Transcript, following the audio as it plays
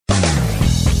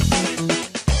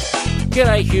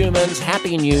G'day humans,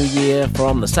 Happy New Year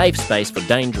from the safe space for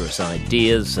dangerous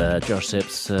ideas. Josh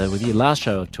Seps with you. Last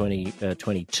show of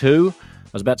 2022. I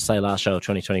was about to say last show of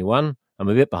 2021. I'm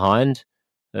a bit behind.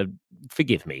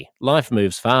 Forgive me. Life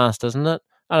moves fast, doesn't it?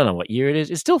 I don't know what year it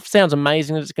is. It still sounds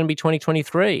amazing that it's going to be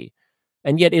 2023.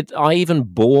 And yet I even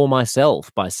bore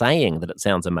myself by saying that it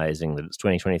sounds amazing that it's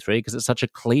 2023 because it's such a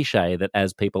cliche that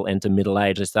as people enter middle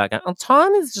age, they start going, oh,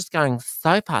 time is just going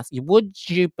so fast. Would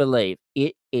you believe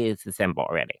it is December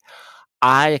already?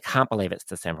 I can't believe it's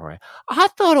December already. I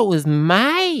thought it was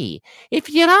May. If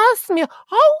you'd asked me,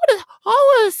 I would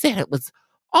have said it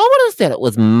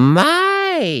was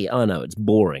May. I know it's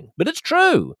boring, but it's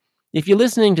true. If you're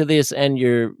listening to this and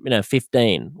you're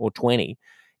 15 or 20,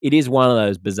 it is one of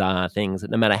those bizarre things that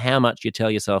no matter how much you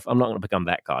tell yourself, I'm not going to become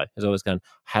that guy, who's always going,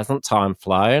 hasn't time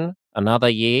flown? Another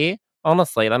year?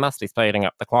 Honestly, they must be speeding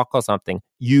up the clock or something.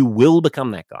 You will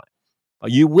become that guy.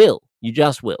 You will. You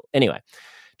just will. Anyway,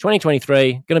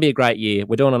 2023, going to be a great year.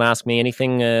 We're doing an Ask Me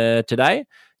Anything today.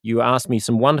 You asked me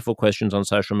some wonderful questions on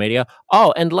social media.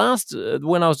 Oh, and last,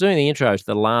 when I was doing the intro to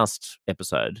the last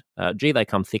episode, they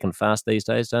come thick and fast these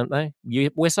days, don't they?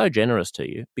 We're so generous to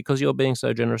you because you're being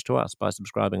so generous to us by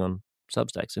subscribing on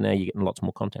Substack. So now you're getting lots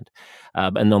more content.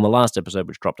 And on the last episode,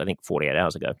 which dropped, I think, 48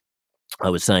 hours ago, I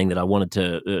was saying that I wanted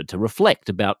to reflect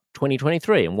about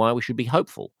 2023 and why we should be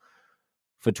hopeful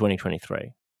for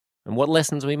 2023 and what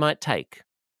lessons we might take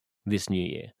this new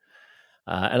year.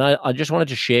 And I just wanted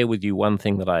to share with you one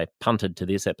thing that I punted to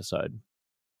this episode,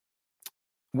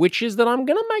 which is that I'm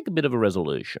going to make a bit of a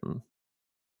resolution,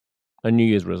 a New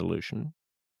Year's resolution,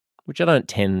 which I don't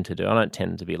tend to do. I don't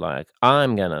tend to be like,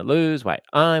 I'm going to lose weight.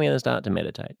 I'm going to start to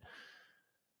meditate.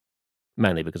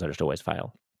 Mainly because I just always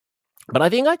fail. But I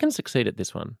think I can succeed at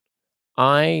this one.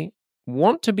 I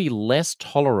want to be less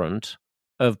tolerant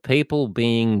of people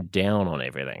being down on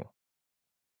everything.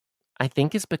 I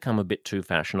think it's become a bit too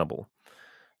fashionable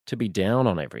to be down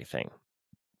on everything,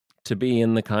 to be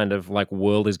in the kind of like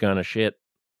world is going to shit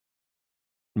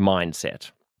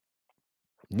mindset.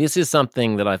 This is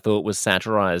something that I thought was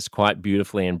satirized quite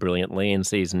beautifully and brilliantly in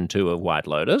season 2 of White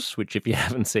Lotus, which if you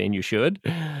haven't seen, you should.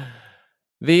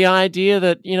 The idea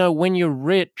that, when you're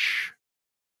rich,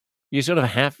 you sort of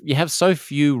have so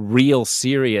few real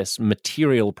serious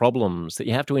material problems that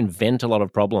you have to invent a lot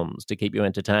of problems to keep you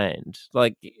entertained.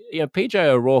 Like, PJ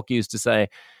O'Rourke used to say,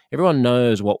 everyone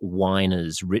knows what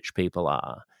whiners rich people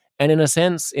are. And in a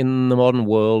sense, in the modern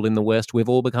world, in the West, we've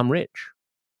all become rich.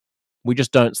 We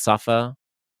just don't suffer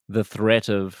the threat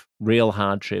of real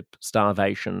hardship,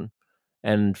 starvation,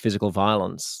 and physical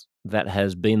violence that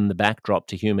has been the backdrop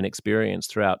to human experience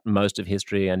throughout most of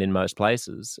history and in most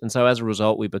places. And so as a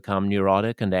result, we become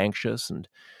neurotic and anxious and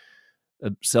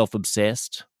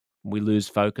self-obsessed. We lose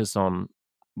focus on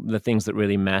the things that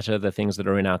really matter, the things that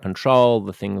are in our control,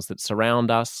 the things that surround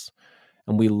us,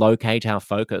 and we locate our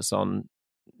focus on,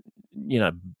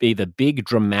 either big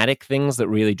dramatic things that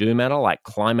really do matter, like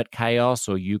climate chaos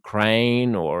or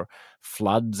Ukraine or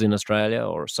floods in Australia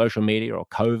or social media or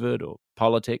COVID or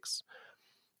politics,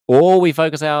 or we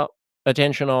focus our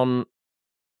attention on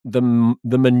the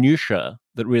minutiae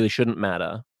that really shouldn't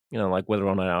matter, like whether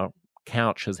or not our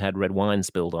couch has had red wine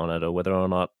spilled on it or whether or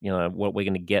not, what we're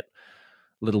going to get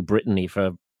little Brittany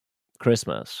for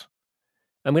Christmas.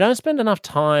 And we don't spend enough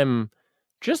time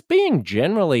just being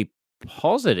generally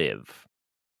positive.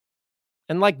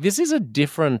 And this is a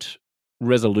different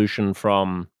resolution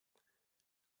from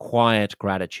quiet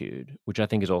gratitude, which I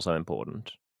think is also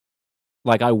important.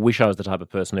 I wish I was the type of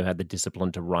person who had the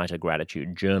discipline to write a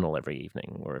gratitude journal every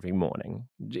evening or every morning.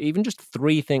 Even just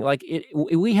 3 things.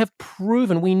 We have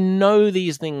proven, we know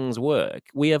these things work.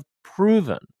 We have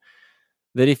proven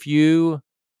that if you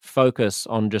focus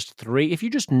on just 3, if you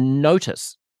just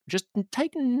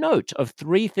take note of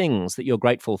 3 things that you're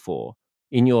grateful for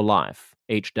in your life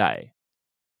each day,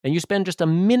 and you spend just a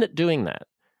minute doing that,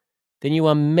 then you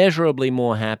are measurably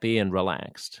more happy and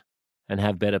relaxed and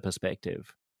have better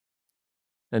perspective.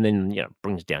 And then,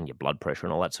 brings down your blood pressure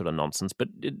and all that sort of nonsense. But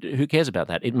who cares about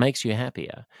that? It makes you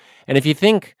happier. And if you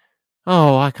think,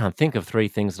 oh, I can't think of 3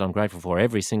 things that I'm grateful for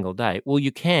every single day. Well,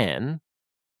 you can.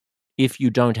 If you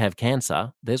don't have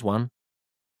cancer, there's one.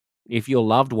 If your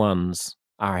loved ones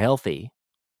are healthy,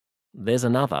 there's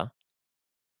another.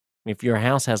 If your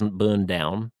house hasn't burned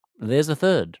down, there's a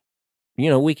third.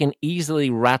 We can easily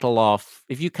rattle off,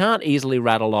 if you can't easily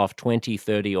rattle off 20,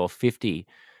 30, or 50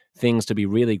 things to be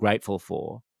really grateful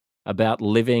for about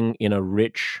living in a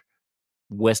rich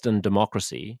Western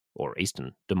democracy or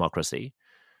Eastern democracy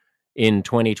in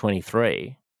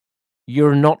 2023,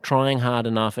 you're not trying hard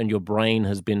enough and your brain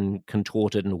has been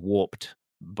contorted and warped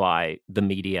by the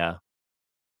media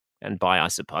and by, I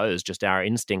suppose, just our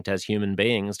instinct as human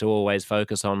beings to always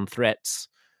focus on threats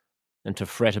and to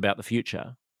fret about the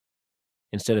future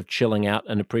instead of chilling out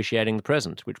and appreciating the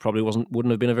present, which probably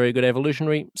wouldn't have been a very good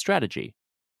evolutionary strategy.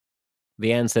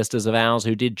 The ancestors of ours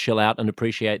who did chill out and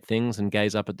appreciate things and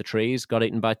gaze up at the trees got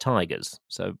eaten by tigers.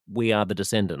 So we are the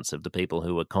descendants of the people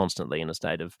who were constantly in a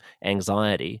state of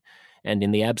anxiety. And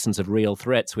in the absence of real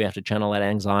threats, we have to channel that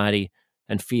anxiety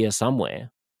and fear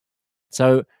somewhere.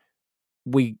 So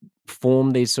we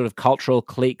form these sort of cultural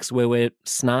cliques where we're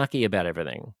snarky about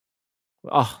everything.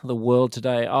 Oh, the world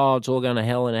today. Oh, it's all going to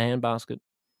hell in a handbasket.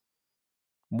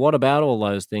 What about all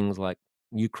those things like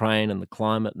Ukraine and the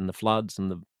climate and the floods and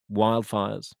the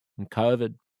wildfires and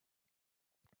COVID?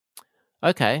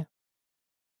 Okay,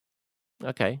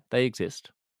 they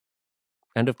exist.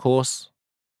 And of course,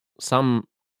 some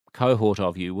cohort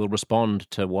of you will respond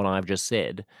to what I've just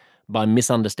said by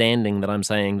misunderstanding that I'm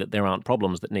saying that there aren't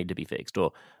problems that need to be fixed,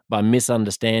 or by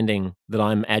misunderstanding that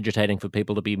I'm agitating for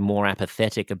people to be more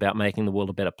apathetic about making the world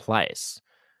a better place,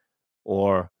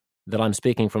 or that I'm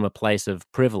speaking from a place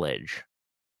of privilege.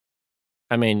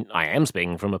 I mean, I am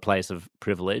speaking from a place of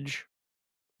privilege,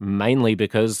 mainly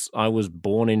because I was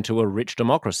born into a rich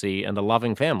democracy and a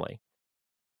loving family.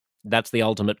 That's the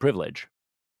ultimate privilege.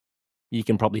 You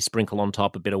can probably sprinkle on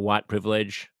top a bit of white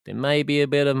privilege. There may be a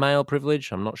bit of male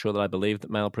privilege. I'm not sure that I believe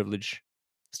that male privilege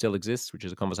still exists, which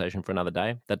is a conversation for another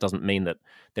day. That doesn't mean that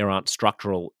there aren't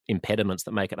structural impediments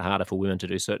that make it harder for women to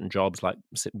do certain jobs like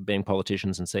being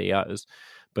politicians and CEOs,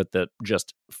 but that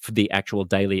just for the actual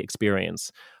daily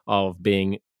experience of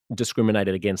being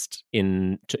discriminated against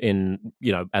in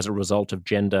as a result of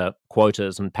gender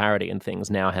quotas and parity and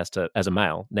things now has to, as a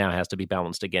male, now has to be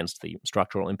balanced against the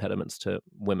structural impediments to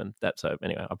women. So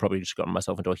anyway, I've probably just gotten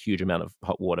myself into a huge amount of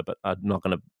hot water, but I'm not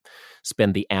going to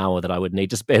spend the hour that I would need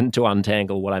to spend to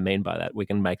untangle what I mean by that. We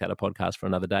can make that a podcast for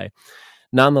another day.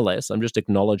 Nonetheless, I'm just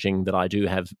acknowledging that I do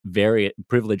have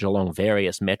privilege along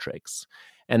various metrics,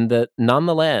 and that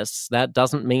nonetheless, that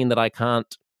doesn't mean that I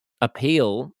can't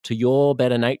appeal to your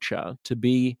better nature to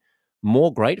be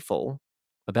more grateful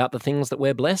about the things that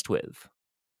we're blessed with.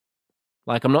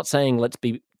 Like, I'm not saying let's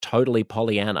be totally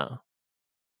Pollyanna.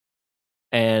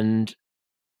 And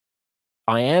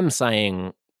I am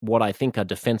saying what I think are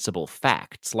defensible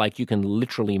facts. Like, you can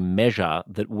literally measure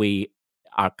that we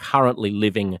are currently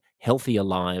living healthier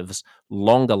lives,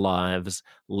 longer lives,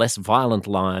 less violent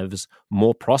lives,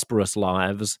 more prosperous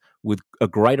lives, with a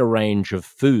greater range of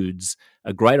foods,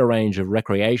 a greater range of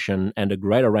recreation, and a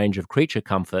greater range of creature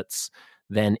comforts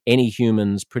than any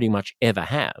humans pretty much ever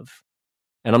have.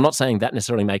 And I'm not saying that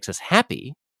necessarily makes us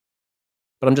happy,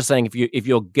 but I'm just saying if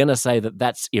you're going to say that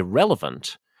that's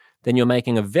irrelevant, then you're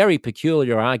making a very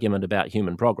peculiar argument about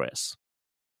human progress.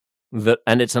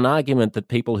 And it's an argument that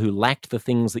people who lacked the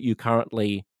things that you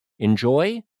currently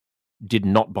enjoy did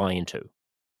not buy into.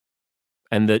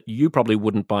 And that you probably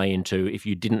wouldn't buy into if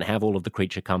you didn't have all of the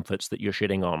creature comforts that you're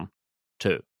shitting on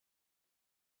too.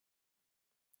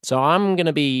 So I'm going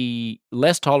to be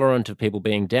less tolerant of people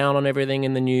being down on everything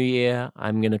in the new year.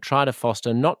 I'm going to try to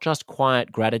foster not just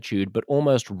quiet gratitude, but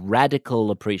almost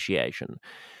radical appreciation.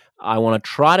 I want to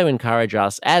try to encourage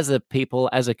us as a people,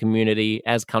 as a community,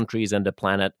 as countries and a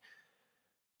planet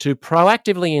to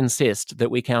proactively insist that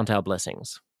we count our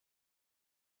blessings.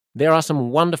 There are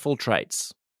some wonderful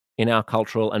traits in our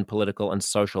cultural and political and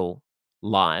social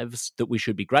lives that we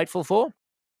should be grateful for,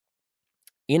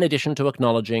 in addition to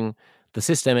acknowledging the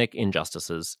systemic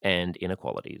injustices and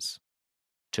inequalities,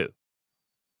 too.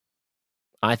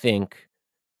 I think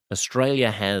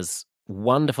Australia has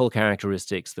wonderful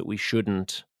characteristics that we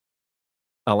shouldn't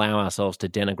allow ourselves to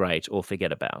denigrate or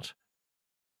forget about.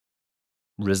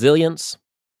 Resilience,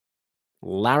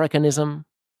 larrikinism,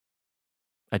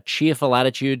 a cheerful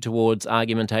attitude towards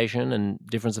argumentation and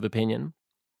difference of opinion,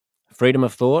 freedom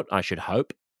of thought, I should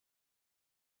hope,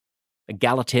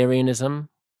 egalitarianism,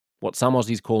 what some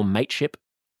Aussies call mateship.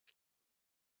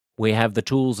 We have the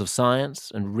tools of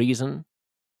science and reason.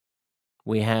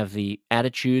 We have the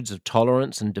attitudes of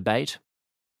tolerance and debate.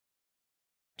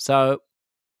 So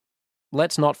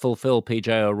let's not fulfill PJ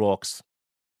O'Rourke's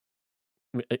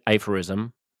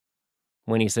aphorism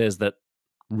when he says that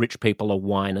rich people are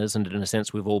whiners and in a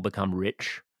sense we've all become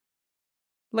rich.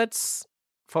 Let's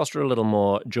foster a little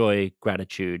more joy,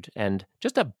 gratitude, and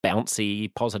just a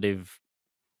bouncy, positive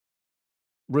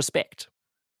respect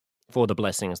for the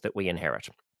blessings that we inherit.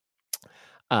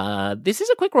 This is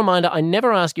a quick reminder. I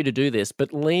never ask you to do this,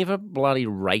 but leave a bloody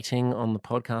rating on the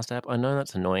podcast app. I know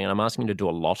that's annoying, and I'm asking you to do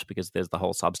a lot because there's the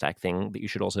whole Substack thing that you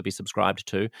should also be subscribed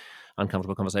to.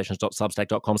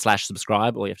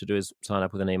 uncomfortableconversations.substack.com/subscribe. All you have to do is sign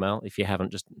up with an email. If you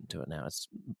haven't, just do it now. It's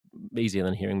easier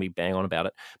than hearing me bang on about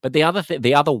it. But the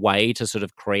other way to sort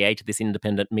of create this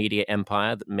independent media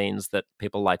empire that means that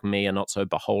people like me are not so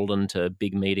beholden to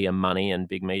big media money and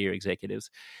big media executives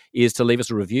is to leave us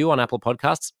a review on Apple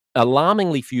Podcasts.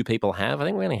 Alarmingly few people have. I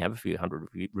think we only have a few hundred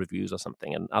reviews or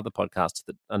something, and other podcasts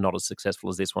that are not as successful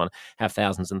as this one have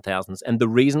thousands and thousands. And the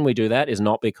reason we do that is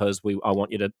not because I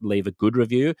want you to leave a good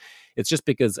review. It's just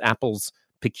because Apple's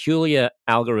peculiar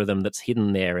algorithm that's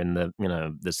hidden there in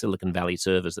the Silicon Valley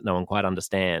servers that no one quite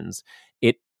understands,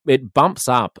 it bumps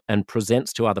up and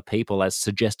presents to other people as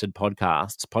suggested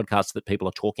podcasts that people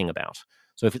are talking about.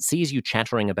 So if it sees you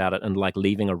chattering about it and like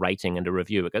leaving a rating and a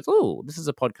review, it goes, oh, this is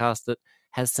a podcast that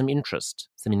has some interest,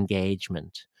 some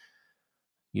engagement,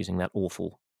 using that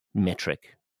awful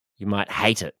metric. You might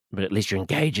hate it, but at least you're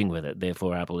engaging with it.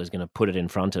 Therefore, Apple is going to put it in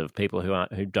front of people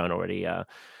who don't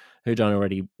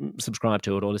already subscribe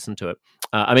to it or listen to it.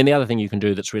 I mean, the other thing you can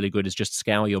do that's really good is just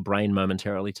scour your brain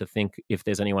momentarily to think if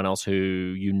there's anyone else who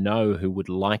you know who would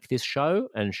like this show,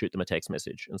 and shoot them a text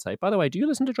message and say, by the way, do you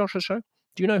listen to Josh's show?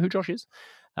 Do you know who Josh is?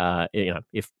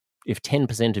 If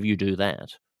 10% of you do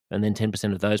that, and then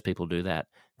 10% of those people do that,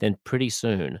 then pretty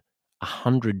soon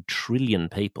 100 trillion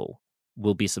people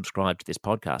will be subscribed to this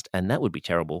podcast. And that would be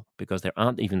terrible because there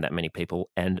aren't even that many people,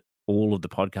 and all of the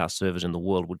podcast servers in the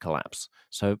world would collapse.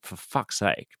 So for fuck's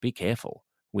sake, be careful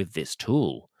with this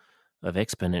tool of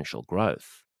exponential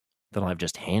growth that I've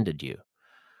just handed you,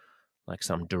 like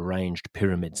some deranged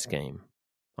pyramid scheme.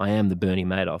 I am the Bernie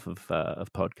Madoff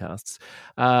of podcasts.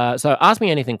 So ask me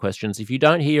anything questions. If you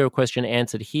don't hear a question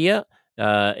answered here,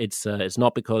 it's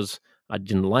not because I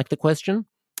didn't like the question.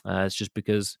 It's just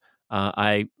because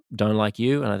I don't like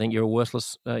you, and I think you're a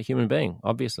worthless human being,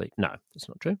 obviously. No, that's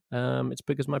not true. It's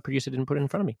because my producer didn't put it in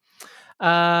front of me.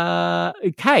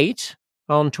 Kate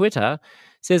on Twitter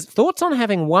says, thoughts on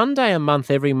having one day a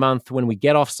month every month when we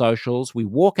get off socials, we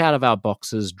walk out of our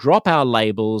boxes, drop our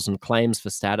labels and claims for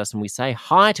status, and we say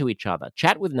hi to each other,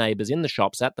 chat with neighbours in the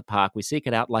shops, at the park, we seek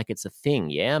it out like it's a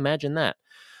thing. Yeah, imagine that.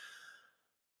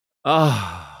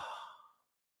 Oh,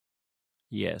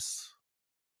 yes.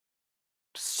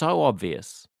 So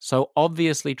obvious, so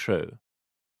obviously true.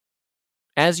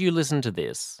 As you listen to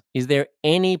this, is there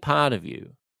any part of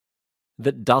you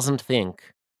that doesn't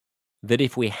think that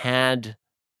if we had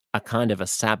a kind of a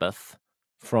Sabbath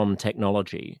from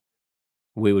technology,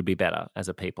 we would be better as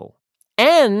a people,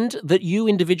 and that you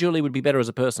individually would be better as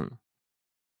a person?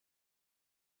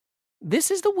 This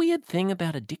is the weird thing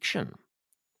about addiction.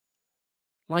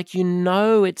 Like, you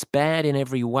know it's bad in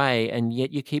every way, and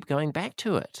yet you keep going back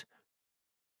to it.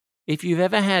 If you've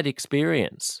ever had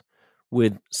experience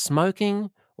with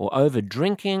smoking or over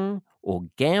drinking or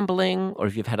gambling, or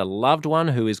if you've had a loved one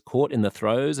who is caught in the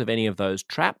throes of any of those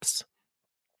traps,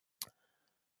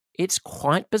 it's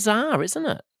quite bizarre, isn't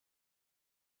it?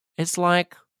 It's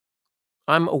like,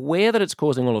 I'm aware that it's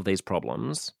causing all of these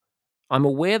problems. I'm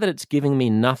aware that it's giving me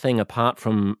nothing apart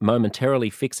from momentarily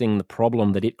fixing the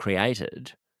problem that it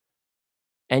created.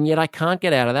 And yet I can't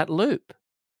get out of that loop.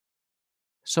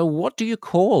 So what do you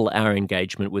call our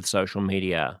engagement with social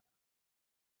media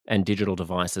and digital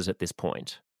devices at this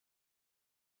point,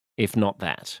 if not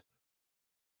that?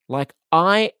 Like,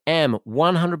 I am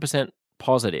 100%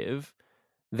 positive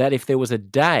that if there was a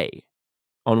day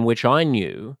on which I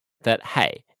knew that,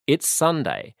 hey, it's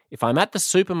Sunday, if I'm at the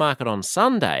supermarket on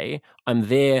Sunday, I'm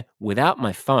there without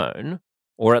my phone,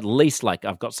 or at least like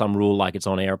I've got some rule like it's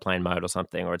on airplane mode or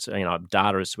something, or it's,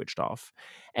 data is switched off.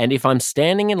 And if I'm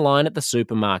standing in line at the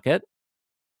supermarket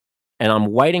and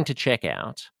I'm waiting to check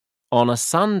out on a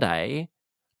Sunday,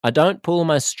 I don't pull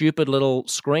my stupid little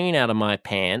screen out of my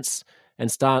pants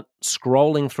and start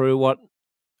scrolling through what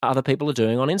other people are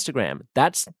doing on Instagram.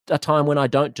 That's a time when I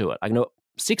don't do it. I can do it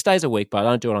 6 days a week, but I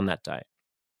don't do it on that day.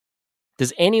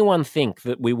 Does anyone think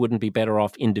that we wouldn't be better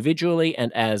off individually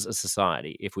and as a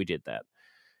society if we did that?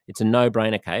 It's a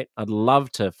no-brainer, Kate. I'd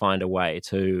love to find a way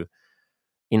to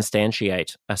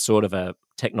instantiate a sort of a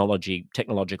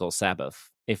technological Sabbath.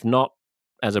 If not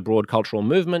as a broad cultural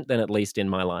movement, then at least in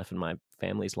my life and my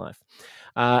family's life.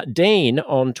 Dean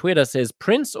on Twitter says,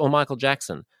 Prince or Michael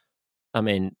Jackson? I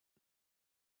mean,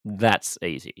 that's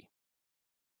easy.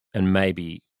 And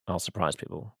maybe I'll surprise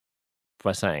people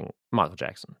by saying Michael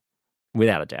Jackson,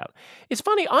 without a doubt. It's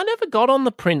funny, I never got on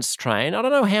the Prince train. I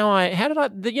don't know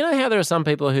you know how there are some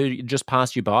people who just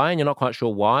pass you by and you're not quite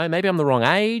sure why? Maybe I'm the wrong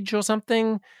age or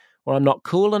something, or I'm not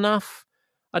cool enough.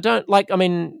 I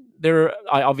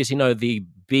obviously know the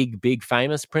big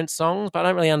famous Prince songs, but I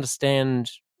don't really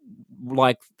understand,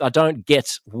 I don't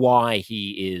get why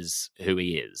he is who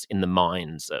he is in the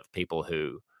minds of people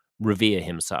who revere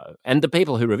him so. And the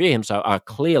people who revere him so are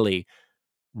clearly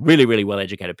really, really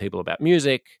well-educated people about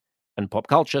music and pop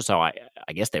culture, so I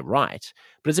guess they're right.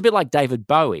 But it's a bit like David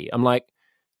Bowie. I'm like,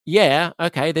 yeah,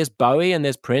 okay, there's Bowie and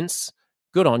there's Prince.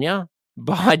 Good on ya.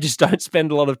 But I just don't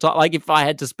spend a lot of time. Like, if I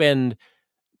had to spend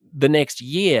the next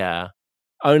year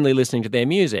only listening to their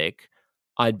music,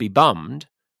 I'd be bummed.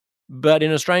 But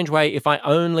in a strange way, if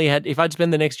I'd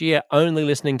spend the next year only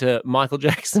listening to Michael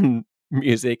Jackson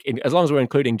music, as long as we're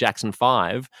including Jackson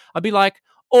 5, I'd be like,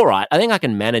 all right, I think I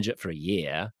can manage it for a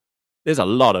year. There's a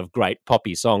lot of great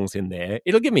poppy songs in there.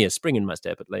 It'll give me a spring in my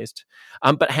step at least.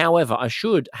 But however, I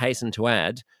should hasten to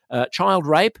add, child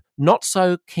rape, not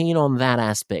so keen on that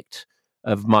aspect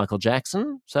of Michael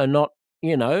Jackson. So not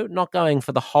going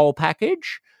for the whole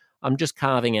package. I'm just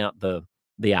carving out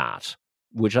the art,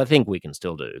 which I think we can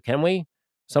still do. Can we?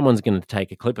 Someone's going to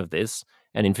take a clip of this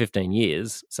and in 15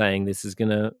 years saying this is going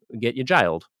to get you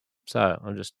jailed. So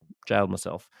I just jailed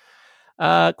myself.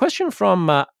 Question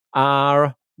from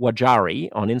R. Wajari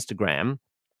on Instagram.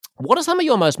 What are some of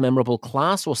your most memorable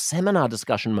class or seminar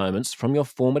discussion moments from your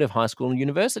formative high school and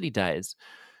university days?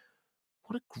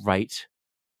 What a great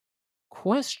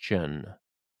question.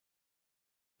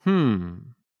 I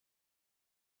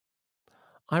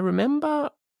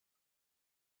remember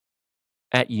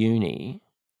at uni,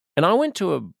 and I went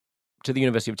to the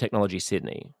University of Technology,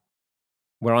 Sydney,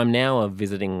 where I'm now a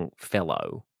visiting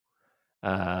fellow,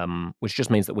 which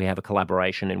just means that we have a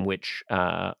collaboration in which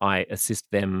I assist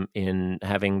them in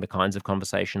having the kinds of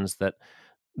conversations that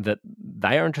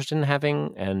they are interested in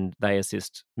having, and they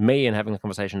assist me in having the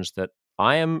conversations that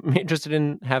I am interested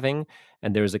in having.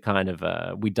 And there is a kind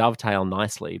of we dovetail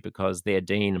nicely because their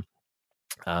dean,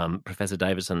 Professor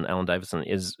Alan Davison,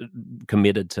 is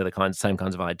committed to the same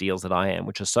kinds of ideals that I am,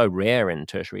 which are so rare in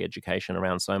tertiary education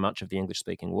around so much of the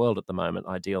English-speaking world at the moment.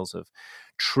 Ideals of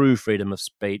true freedom of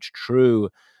speech, true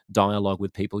dialogue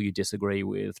with people you disagree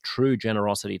with, true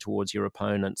generosity towards your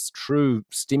opponents, true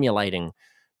stimulating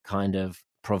kind of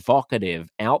provocative,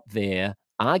 out there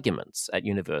arguments at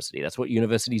university. That's what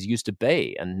universities used to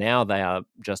be, and now they are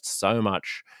just so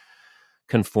much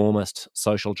conformist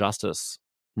social justice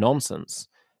nonsense.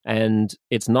 And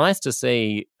it's nice to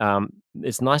see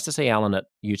Alan at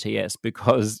UTS,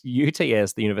 because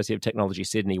UTS, the University of Technology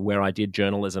Sydney, where I did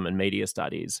journalism and media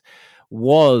studies,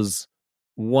 was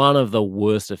one of the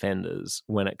worst offenders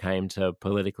when it came to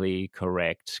politically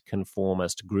correct,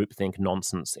 conformist, groupthink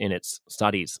nonsense in its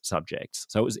studies subjects.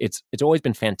 So it's always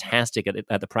been fantastic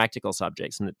at the practical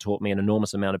subjects, and it taught me an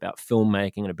enormous amount about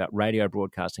filmmaking and about radio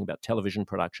broadcasting, about television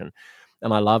production,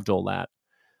 and I loved all that.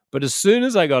 But as soon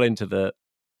as I got into the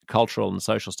cultural and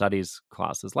social studies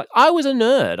classes, like, I was a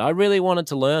nerd. I really wanted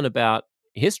to learn about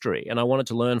history, and I wanted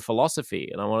to learn philosophy,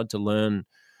 and I wanted to learn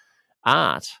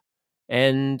art.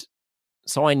 And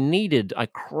so I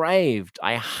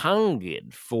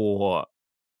hungered for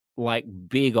like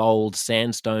big old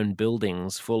sandstone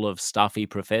buildings full of stuffy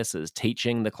professors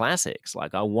teaching the classics.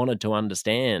 Like, I wanted to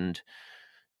understand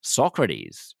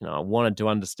Socrates. I wanted to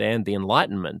understand the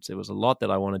Enlightenment. There was a lot that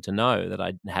I wanted to know that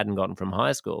I hadn't gotten from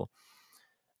high school.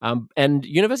 And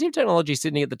University of Technology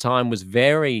Sydney at the time was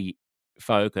very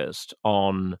focused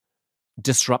on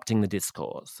disrupting the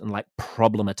discourse and like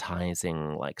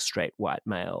problematizing like straight white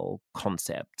male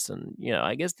concepts. And,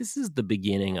 I guess this is the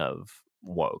beginning of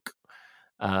woke.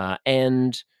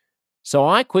 And so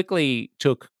I quickly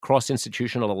took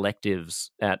cross-institutional electives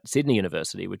at Sydney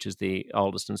University, which is the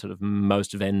oldest and sort of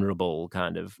most venerable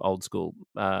kind of old school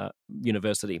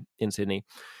university in Sydney,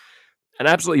 and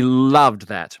absolutely loved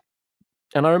that.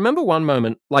 And I remember one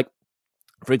moment, like,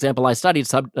 for example, I studied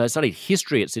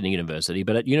history at Sydney University,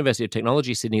 but at University of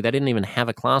Technology Sydney, they didn't even have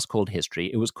a class called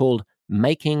history. It was called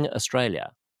Making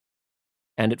Australia.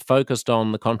 And it focused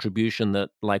on the contribution that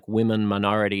like women,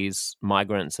 minorities,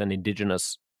 migrants, and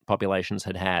Indigenous populations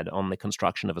had on the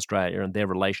construction of Australia and their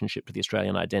relationship to the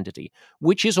Australian identity,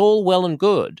 which is all well and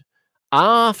good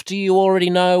after you already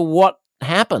know what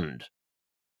happened.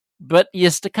 But you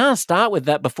can't start with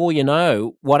that before you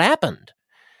know what happened.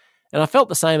 And I felt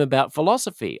the same about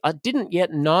philosophy. I didn't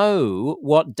yet know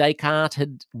what Descartes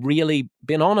had really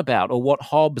been on about, or what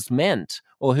Hobbes meant,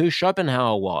 or who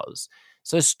Schopenhauer was.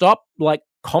 So stop like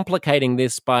complicating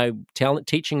this by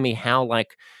teaching me how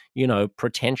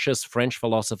pretentious French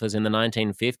philosophers in the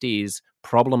 1950s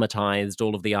problematized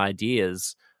all of the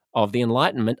ideas of the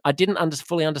Enlightenment. I didn't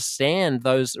fully understand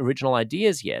those original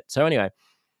ideas yet. So anyway,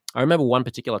 I remember one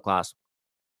particular class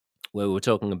where we were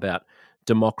talking about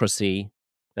democracy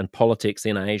and politics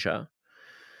in Asia.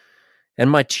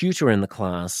 And my tutor in the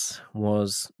class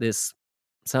was this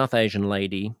South Asian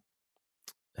lady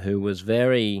who was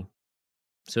very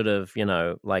sort of,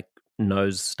 like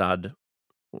nose stud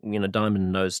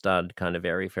diamond nose stud, kind of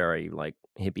very, very like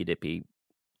hippy dippy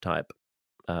type,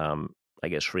 I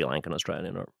guess Sri Lankan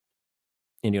Australian or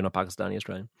Indian or Pakistani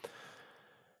Australian.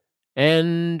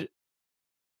 And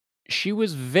she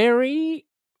was very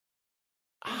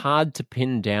hard to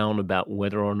pin down about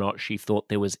whether or not she thought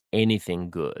there was anything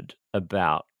good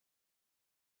about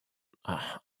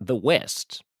the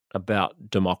West, about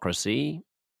democracy,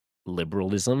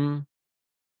 liberalism,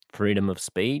 freedom of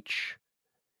speech.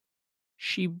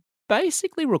 She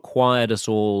basically required us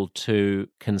all to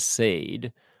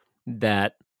concede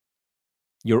that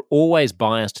you're always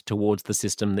biased towards the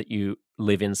system that you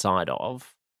live inside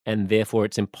of, and therefore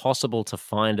it's impossible to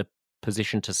find a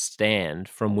position to stand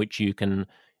from which you can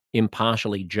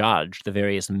impartially judge the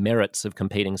various merits of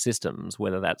competing systems,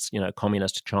 whether that's,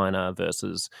 communist China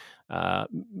versus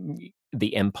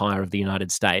the empire of the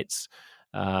United States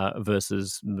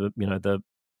versus the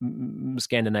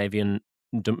Scandinavian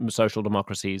social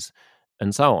democracies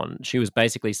and so on. She was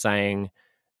basically saying,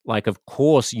 like, of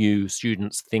course you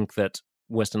students think that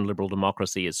Western liberal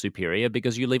democracy is superior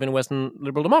because you live in Western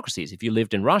liberal democracies. If you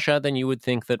lived in Russia, then you would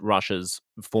think that Russia's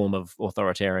form of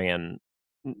authoritarian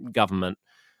government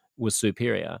was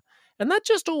superior. And that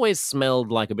just always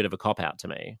smelled like a bit of a cop-out to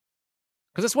me.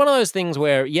 Because it's one of those things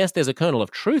where, yes, there's a kernel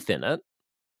of truth in it.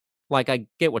 Like, I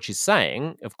get what she's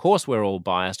saying. Of course we're all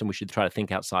biased and we should try to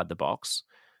think outside the box.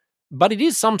 But it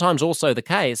is sometimes also the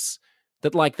case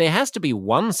that, like, there has to be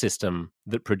one system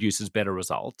that produces better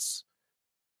results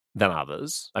than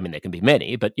others. I mean, there can be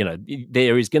many, but,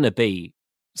 there is going to be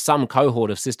some cohort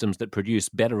of systems that produce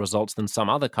better results than some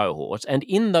other cohort. And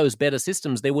in those better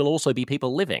systems, there will also be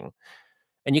people living.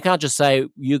 And you can't just say,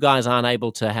 you guys aren't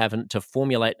able to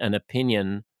formulate an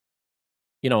opinion,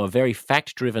 a very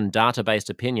fact-driven, data-based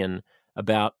opinion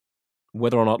about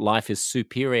whether or not life is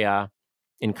superior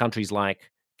in countries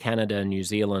like Canada, New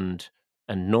Zealand,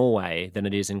 and Norway than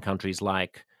it is in countries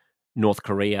like North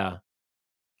Korea,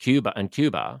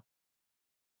 Cuba,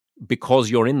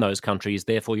 because you're in those countries,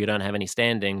 therefore you don't have any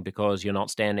standing because you're not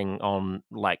standing on,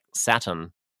 like,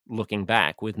 Saturn looking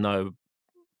back with no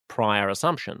prior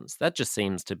assumptions. That just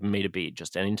seems to me to be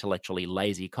just an intellectually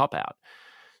lazy cop-out.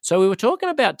 So we were talking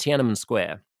about Tiananmen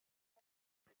Square,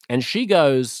 and she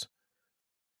goes,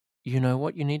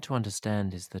 what you need to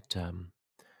understand is that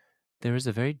there is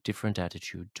a very different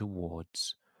attitude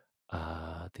towards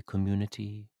the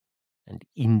community and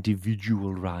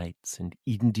individual rights and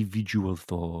individual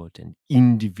thought and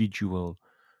individual,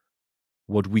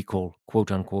 what we call,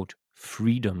 quote unquote,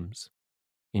 freedoms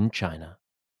in China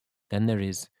than there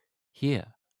is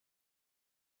here.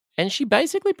 And she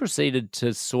basically proceeded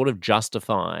to sort of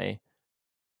justify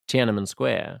Tiananmen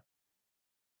Square.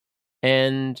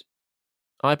 And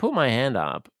I put my hand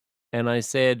up and I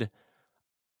said,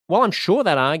 well, I'm sure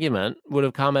that argument would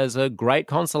have come as a great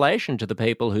consolation to the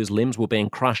people whose limbs were being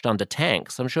crushed under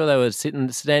tanks. I'm sure they were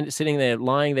sitting there,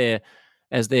 lying there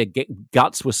as their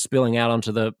guts were spilling out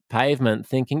onto the pavement,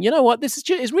 thinking, you know what, this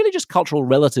is really just cultural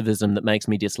relativism that makes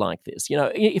me dislike this.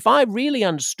 If I really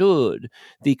understood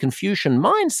the Confucian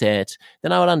mindset,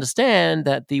 then I would understand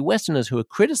that the Westerners who are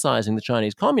criticizing the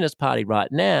Chinese Communist Party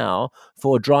right now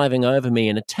for driving over me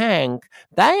in a tank,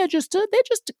 they're just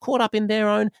caught up in their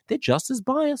own, they're just as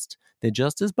biased. They're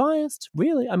just as biased,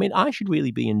 really. I mean, I should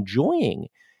really be enjoying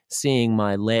seeing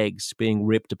my legs being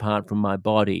ripped apart from my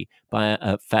body by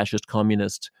a fascist,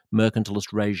 communist,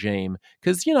 mercantilist regime.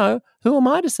 Because, who am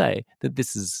I to say that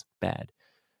this is bad?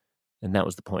 And that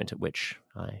was the point at which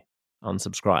I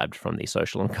unsubscribed from the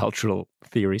social and cultural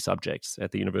theory subjects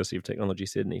at the University of Technology,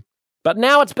 Sydney. But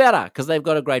now it's better because they've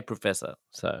got a great professor.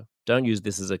 So don't use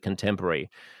this as a contemporary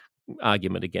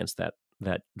argument against that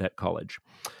college.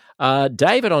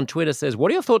 David on Twitter says, what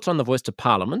are your thoughts on the Voice to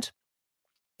Parliament?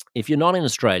 If you're not in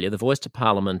Australia, the Voice to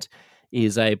Parliament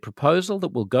is a proposal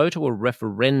that will go to a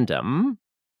referendum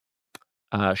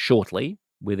shortly,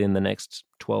 within the next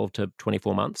 12 to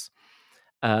 24 months,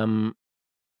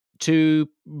 to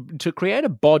create a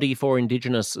body for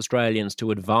Indigenous Australians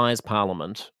to advise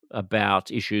Parliament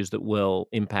about issues that will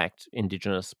impact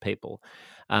Indigenous people.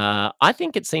 I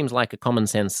think it seems like a common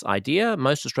sense idea.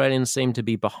 Most Australians seem to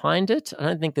be behind it. I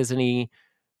don't think there's any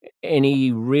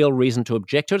real reason to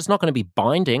object to it. It's not going to be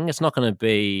binding. It's not going to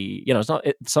be, it's not.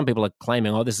 Some people are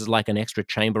claiming, this is like an extra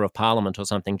chamber of Parliament or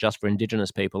something just for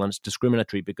Indigenous people, and it's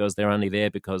discriminatory because they're only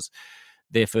there because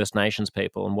they're First Nations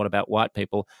people. And what about white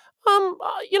people?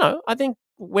 I think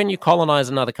when you colonize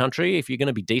another country, if you're going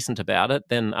to be decent about it,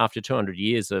 then after 200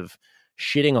 years of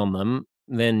shitting on them,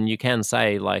 then you can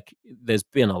say, like, there's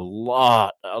been a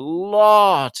lot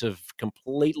of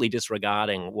completely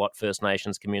disregarding what First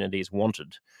Nations communities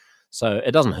wanted. So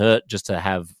it doesn't hurt just to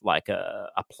have like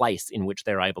a place in which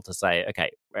they're able to say,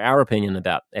 okay, our opinion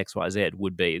about XYZ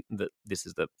would be that this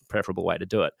is the preferable way to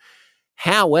do it.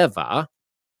 However,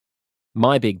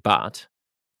 my big but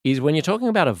is when you're talking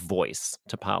about a voice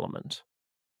to Parliament,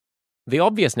 the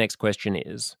obvious next question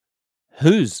is,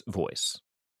 whose voice?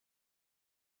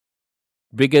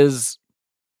 Because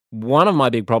one of my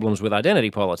big problems with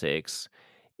identity politics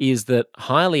is that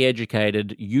highly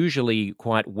educated, usually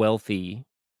quite wealthy,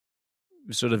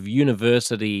 sort of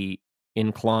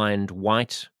university-inclined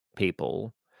white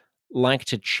people like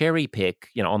to cherry pick,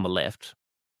 on the left,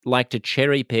 like to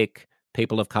cherry pick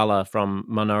people of color from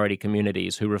minority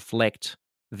communities who reflect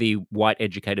the white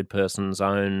educated person's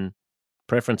own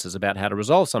preferences about how to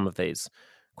resolve some of these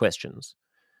questions.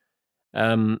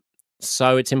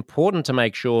 So it's important to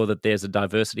make sure that there's a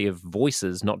diversity of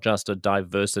voices, not just a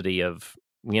diversity of,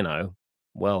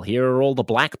 well, here are all the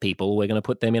black people. We're going to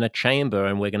put them in a chamber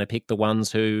and we're going to pick the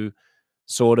ones who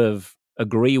sort of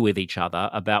agree with each other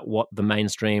about what the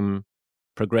mainstream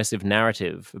progressive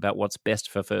narrative about what's best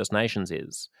for First Nations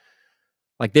is.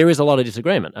 Like, there is a lot of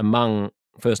disagreement among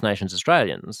First Nations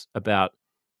Australians about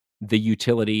the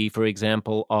utility, for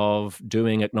example, of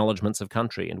doing acknowledgements of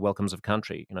country and welcomes of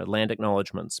country, land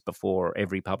acknowledgements before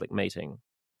every public meeting.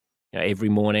 Every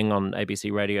morning on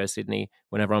ABC Radio Sydney,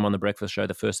 whenever I'm on the breakfast show,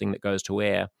 the first thing that goes to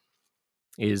air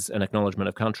is an acknowledgement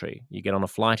of country. You get on a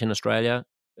flight in Australia,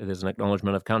 there's an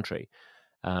acknowledgement of country.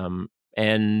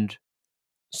 And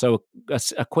so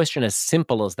a question as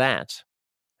simple as that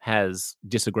has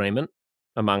disagreement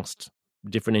amongst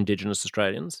different Indigenous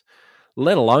Australians,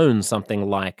 let alone something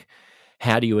like,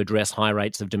 how do you address high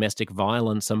rates of domestic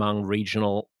violence among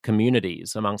regional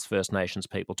communities, amongst First Nations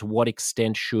people? To what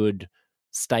extent should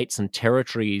states and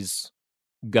territories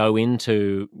go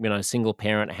into,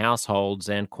 single-parent households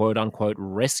and quote-unquote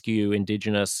rescue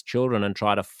Indigenous children and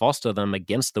try to foster them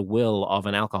against the will of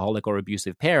an alcoholic or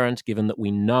abusive parent, given that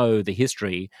we know the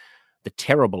history, the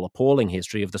terrible, appalling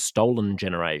history of the stolen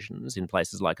generations in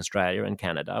places like Australia and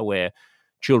Canada, where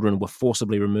children were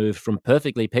forcibly removed from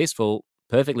perfectly peaceful,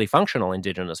 perfectly functional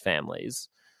Indigenous families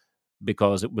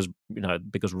because it was,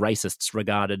 because racists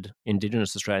regarded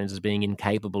Indigenous Australians as being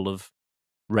incapable of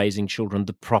raising children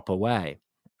the proper way.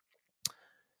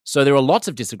 So there are lots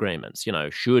of disagreements.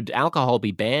 Should alcohol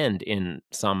be banned in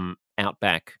some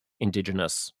outback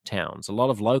Indigenous towns? A lot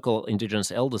of local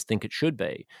Indigenous elders think it should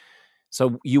be.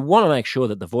 So you want to make sure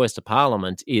that the voice to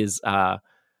Parliament is a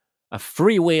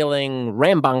freewheeling,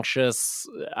 rambunctious,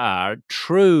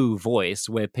 true voice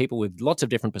where people with lots of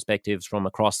different perspectives from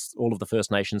across all of the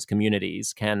First Nations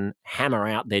communities can hammer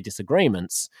out their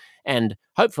disagreements and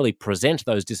hopefully present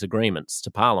those disagreements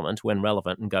to Parliament when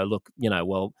relevant and go, look,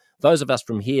 well, those of us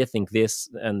from here think this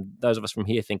and those of us from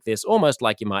here think this, almost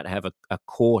like you might have a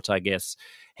court, I guess,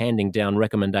 handing down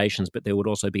recommendations, but there would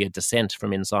also be a dissent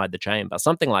from inside the chamber,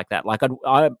 something like that. Like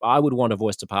I would want a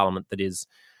voice to Parliament that is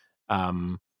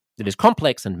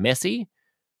complex and messy.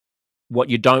 What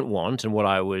you don't want, and what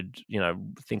I would,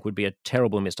 think would be a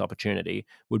terrible missed opportunity,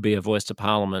 would be a voice to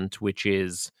Parliament which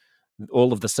is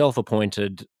all of the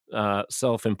self-appointed,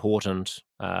 self-important,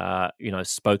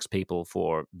 spokespeople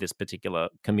for this particular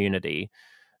community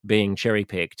being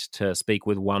cherry-picked to speak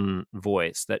with one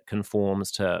voice that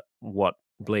conforms to what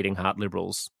bleeding heart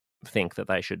liberals think that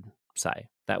they should say.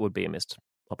 That would be a missed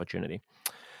opportunity.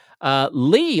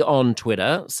 Lee on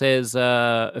Twitter says,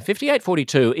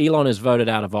 5842, Elon is voted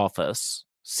out of office,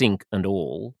 sink and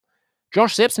all.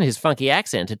 Josh Sepps and his funky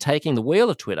accent are taking the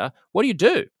wheel of Twitter. What do you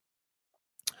do?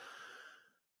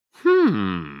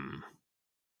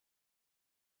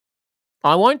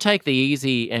 I won't take the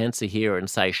easy answer here and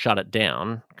say shut it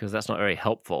down, because that's not very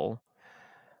helpful.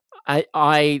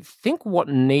 I think what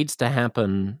needs to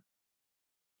happen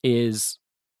is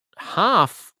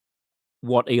half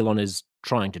what Elon is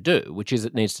trying to do, which is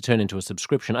it needs to turn into a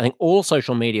subscription. I think all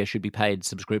social media should be paid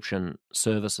subscription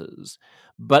services.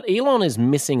 But Elon is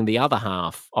missing the other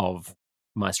half of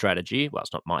my strategy. Well,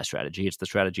 it's not my strategy. It's the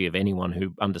strategy of anyone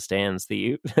who understands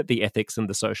the ethics and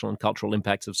the social and cultural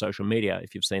impacts of social media.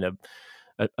 If you've seen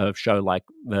a show like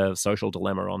The Social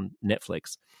Dilemma on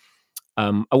Netflix.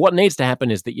 What needs to happen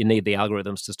is that you need the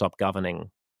algorithms to stop governing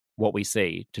what we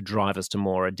see to drive us to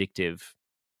more addictive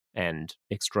and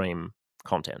extreme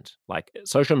content. Like,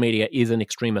 social media is an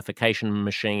extremification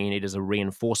machine. It is a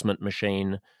reinforcement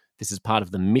machine. This is part of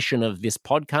the mission of this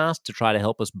podcast, to try to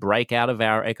help us break out of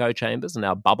our echo chambers and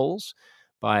our bubbles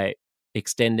by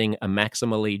extending a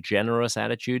maximally generous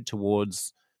attitude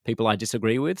towards people I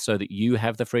disagree with, so that you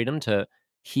have the freedom to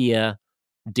hear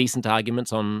decent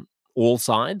arguments on all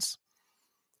sides.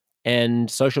 And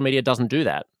social media doesn't do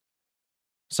that.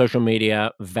 social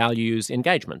media values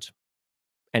engagement.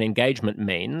 And engagement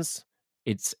means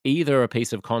it's either a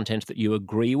piece of content that you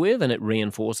agree with and it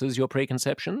reinforces your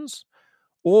preconceptions,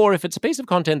 or if it's a piece of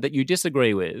content that you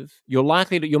disagree with, you're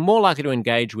more likely to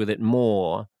engage with it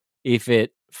more if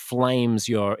it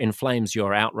inflames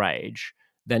your outrage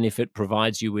than if it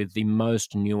provides you with the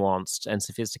most nuanced and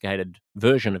sophisticated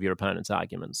version of your opponent's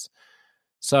arguments.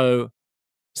 So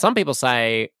some people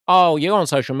say, oh, you're on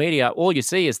social media, all you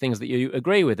see is things that you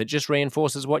agree with. It just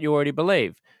reinforces what you already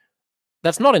believe.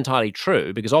 That's not entirely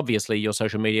true, because obviously your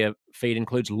social media feed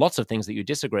includes lots of things that you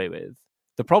disagree with.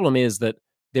 The problem is that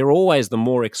they're always the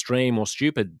more extreme or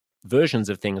stupid versions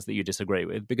of things that you disagree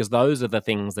with, because those are the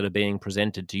things that are being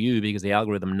presented to you because the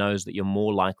algorithm knows that you're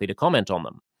more likely to comment on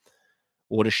them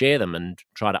or to share them and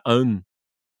try to own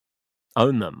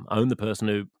the person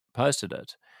who posted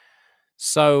it.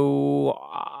 So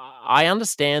I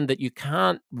understand that you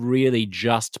can't really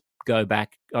just go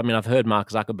back. I mean, I've heard Mark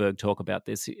Zuckerberg talk about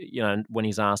this, when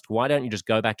he's asked, why don't you just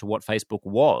go back to what Facebook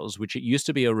was, which it used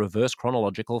to be a reverse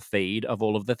chronological feed of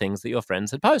all of the things that your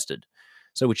friends had posted.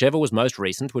 So whichever was most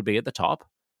recent would be at the top,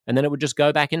 and then it would just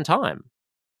go back in time,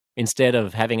 instead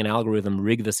of having an algorithm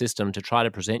rig the system to try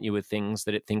to present you with things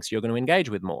that it thinks you're going to engage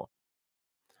with more.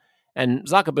 And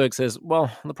Zuckerberg says,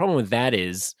 well, the problem with that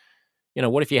is,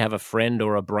 what if you have a friend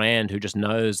or a brand who just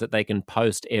knows that they can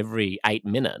post every 8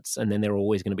 minutes and then they're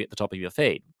always going to be at the top of your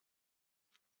feed?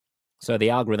 So the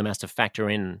algorithm has to factor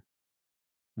in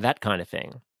that kind of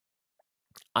thing.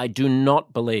 I do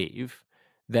not believe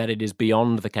that it is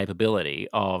beyond the capability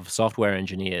of software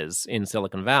engineers in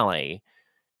Silicon Valley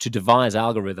to devise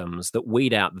algorithms that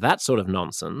weed out that sort of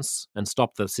nonsense and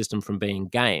stop the system from being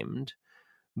gamed,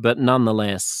 but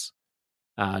nonetheless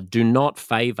do not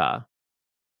favor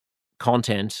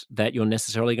content that you're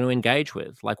necessarily going to engage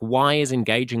with. Like, why is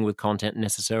engaging with content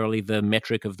necessarily the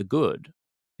metric of the good?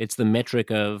 It's the metric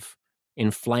of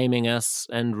inflaming us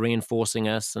and reinforcing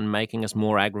us and making us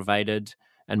more aggravated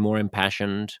and more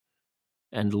impassioned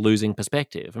and losing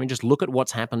perspective. I mean, just look at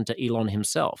what's happened to Elon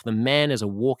himself. The man is a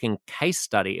walking case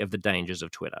study of the dangers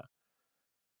of Twitter.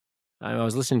 I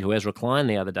was listening to Ezra Klein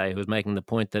the other day, who was making the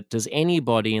point that, does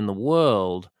anybody in the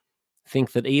world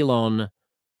think that Elon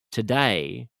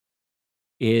today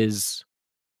is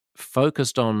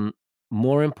focused on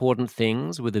more important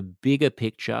things with a bigger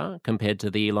picture compared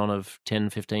to the Elon of 10,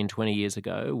 15, 20 years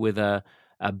ago, with a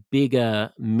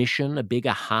bigger mission, a bigger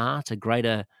heart, a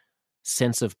greater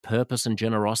sense of purpose and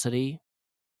generosity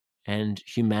and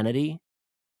humanity?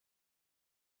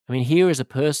 I mean, here is a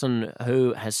person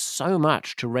who has so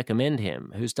much to recommend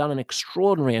him, who's done an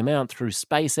extraordinary amount through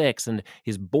SpaceX and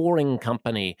his Boring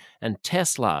Company and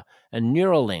Tesla and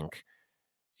Neuralink.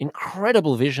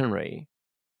 Incredible visionary.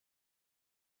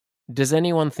 Does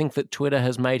anyone think that Twitter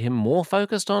has made him more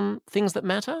focused on things that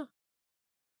matter?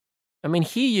 I mean,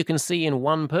 here you can see in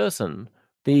one person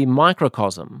the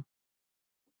microcosm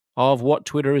of what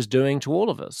Twitter is doing to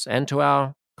all of us and to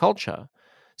our culture.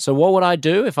 So what would I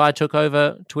do if I took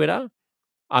over Twitter?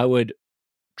 I would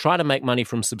try to make money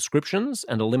from subscriptions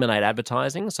and eliminate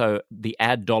advertising, so the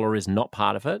ad dollar is not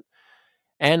part of it.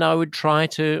 And I would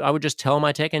just tell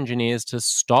my tech engineers to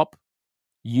stop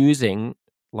using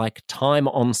like time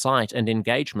on site and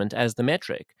engagement as the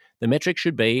metric. The metric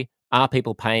should be, are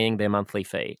people paying their monthly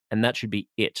fee? And that should be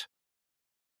it.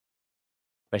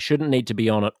 They shouldn't need to be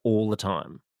on it all the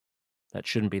time. That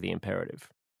shouldn't be the imperative.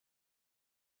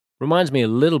 Reminds me a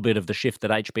little bit of the shift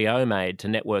that HBO made to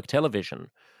network television.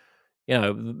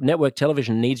 Network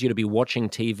television needs you to be watching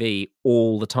TV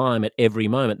all the time at every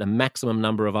moment, the maximum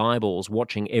number of eyeballs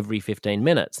watching every 15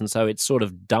 minutes. And so it's sort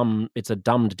of dumb. It's a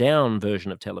dumbed down version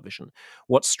of television.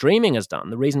 What streaming has done,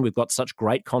 the reason we've got such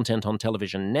great content on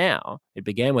television now, it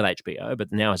began with HBO,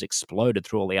 but now has exploded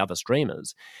through all the other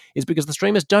streamers, is because the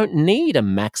streamers don't need a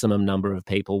maximum number of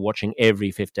people watching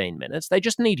every 15 minutes. They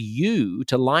just need you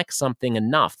to like something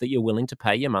enough that you're willing to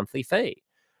pay your monthly fee.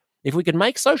 If we could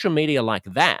make social media like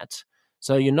that,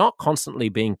 so you're not constantly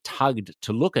being tugged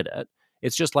to look at it.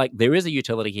 It's just like, there is a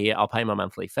utility here, I'll pay my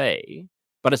monthly fee,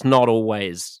 but it's not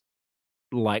always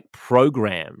like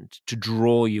programmed to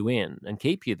draw you in and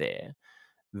keep you there.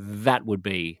 That would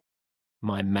be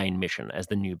my main mission as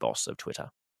the new boss of Twitter.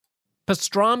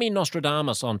 Pastrami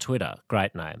Nostradamus on Twitter,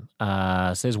 great name,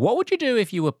 says, what would you do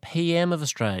if you were PM of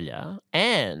Australia?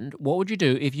 And what would you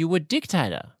do if you were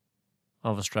dictator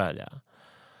of Australia?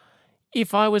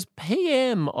 If I was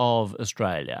PM of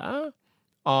Australia,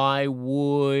 I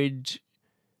would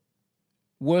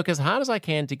work as hard as I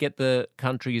can to get the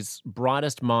country's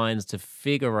brightest minds to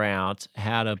figure out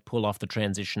how to pull off the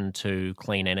transition to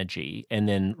clean energy and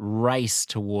then race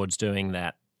towards doing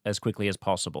that as quickly as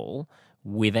possible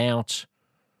without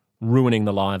ruining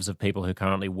the lives of people who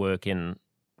currently work in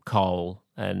coal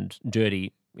and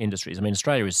dirty industries. I mean,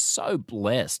 Australia is so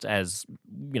blessed as,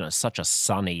 such a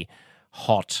sunny,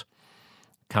 hot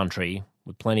country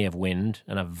with plenty of wind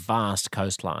and a vast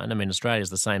coastline. I mean, Australia is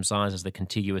the same size as the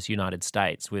contiguous United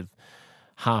States, with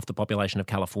half the population of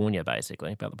California,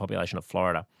 basically, about the population of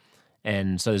Florida.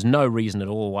 And so there's no reason at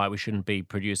all why we shouldn't be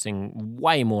producing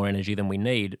way more energy than we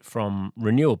need from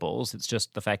renewables. It's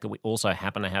just the fact that we also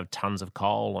happen to have tons of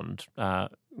coal, and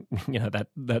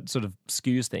that sort of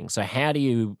skews things. So how do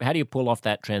you pull off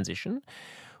that transition?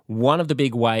 One of the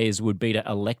big ways would be to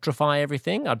electrify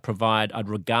everything. I'd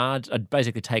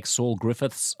basically take Saul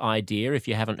Griffith's idea. If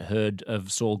you haven't heard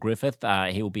of Saul Griffith,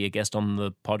 he will be a guest on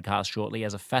the podcast shortly. He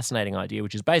has a fascinating idea,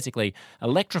 which is basically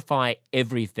electrify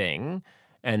everything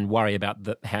and worry about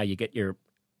how you get your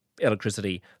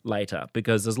electricity later.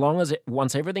 Because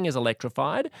once everything is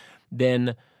electrified,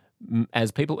 then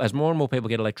as more and more people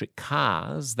get electric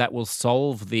cars, that will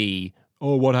solve the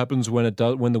what happens when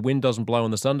the wind doesn't blow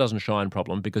and the sun doesn't shine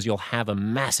problem, because you'll have a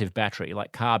massive battery.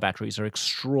 Like, car batteries are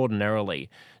extraordinarily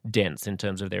dense in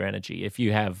terms of their energy. If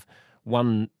you have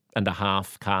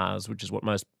 1.5 cars, which is what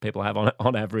most people have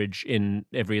on average in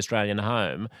every Australian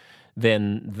home,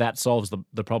 then that solves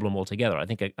the problem altogether. I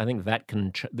think that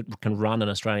can run an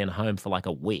Australian home for like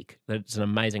a week. That's an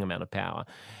amazing amount of power.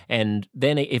 And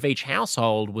then if each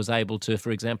household was able to,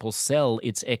 for example, sell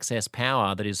its excess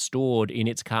power that is stored in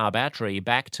its car battery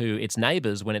back to its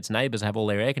neighbours when its neighbours have all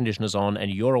their air conditioners on and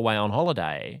you're away on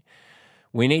holiday,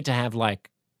 we need to have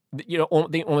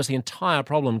almost the entire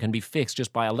problem can be fixed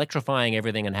just by electrifying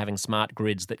everything and having smart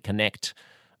grids that connect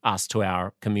us to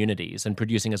our communities and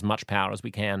producing as much power as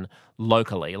we can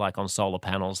locally, like on solar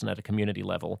panels and at a community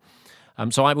level.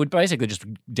 So I would basically just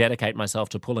dedicate myself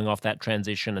to pulling off that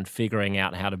transition and figuring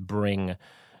out how to bring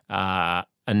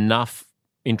enough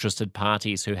interested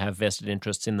parties who have vested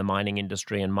interests in the mining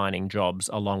industry and mining jobs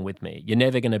along with me. You're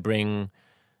never going to bring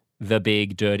the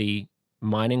big, dirty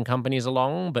mining companies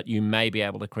along, but you may be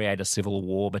able to create a civil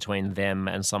war between them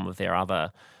and some of their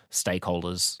other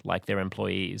stakeholders, like their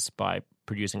employees, by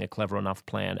producing a clever enough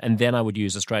plan. And then I would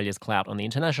use Australia's clout on the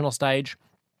international stage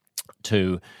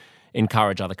to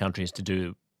encourage other countries to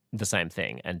do the same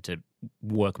thing and to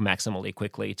work maximally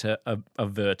quickly to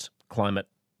avert climate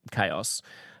chaos.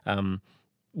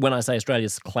 When I say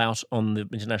Australia's clout on the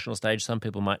international stage, some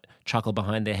people might chuckle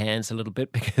behind their hands a little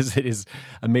bit, because it is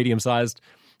a medium-sized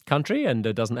country and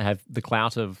doesn't have the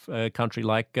clout of a country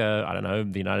like,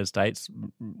 the United States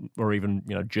or even,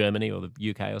 Germany or the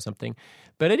UK or something.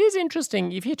 But it is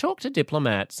interesting. If you talk to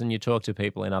diplomats and you talk to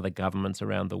people in other governments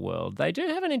around the world, they do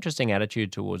have an interesting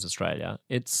attitude towards Australia.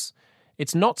 It's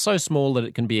not so small that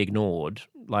it can be ignored,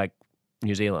 like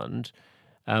New Zealand.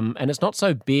 And it's not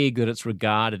so big that it's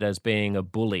regarded as being a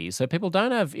bully. So people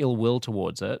don't have ill will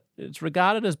towards it. It's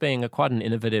regarded as being quite an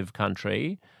innovative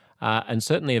country. And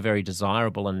certainly a very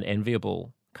desirable and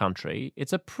enviable country.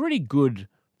 It's a pretty good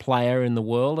player in the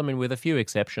world. I mean, with a few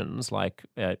exceptions, like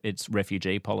its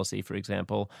refugee policy, for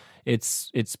example, it's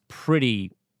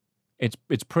pretty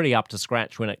up to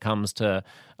scratch when it comes to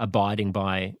abiding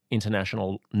by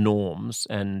international norms,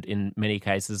 and in many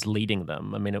cases leading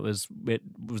them. I mean, it was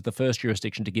the first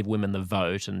jurisdiction to give women the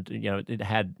vote, and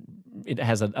it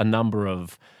has a number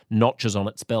of notches on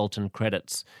its belt and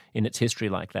credits in its history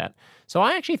like that. So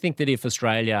I actually think that if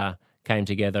Australia came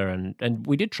together, and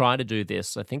we did try to do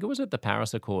this, I think it was at the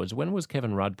Paris Accords. When was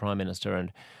Kevin Rudd Prime Minister?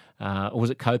 And or was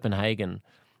it Copenhagen?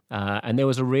 And there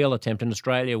was a real attempt, and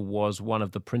Australia was one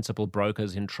of the principal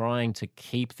brokers in trying to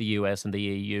keep the US and the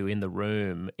EU in the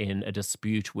room in a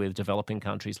dispute with developing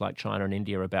countries like China and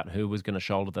India about who was going to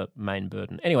shoulder the main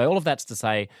burden. Anyway, all of that's to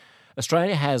say,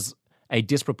 Australia has a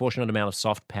disproportionate amount of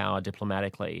soft power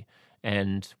diplomatically,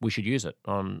 and we should use it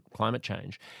on climate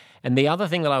change. And the other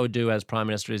thing that I would do as Prime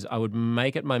Minister is I would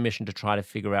make it my mission to try to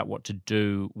figure out what to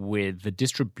do with the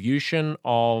distribution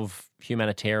of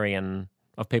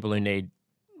people who need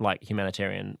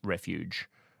humanitarian refuge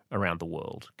around the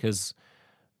world. Because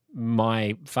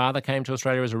my father came to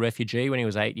Australia as a refugee when he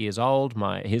was 8 years old.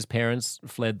 His parents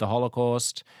fled the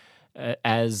Holocaust.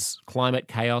 As climate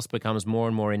chaos becomes more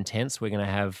and more intense, we're going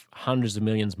to have hundreds of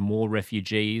millions more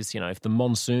refugees. If the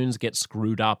monsoons get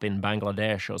screwed up in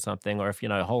Bangladesh or something, or if,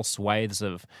 whole swathes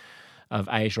of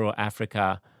Asia or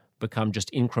Africa become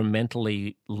just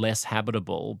incrementally less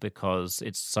habitable because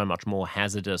it's so much more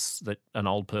hazardous that an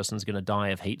old person's going to die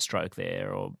of heat stroke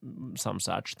there or some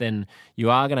such, then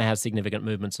you are going to have significant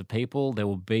movements of people. There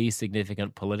will be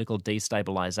significant political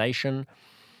destabilization.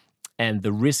 And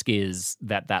the risk is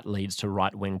that that leads to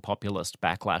right-wing populist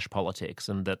backlash politics,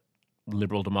 and that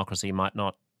liberal democracy might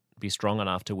not be strong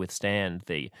enough to withstand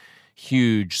the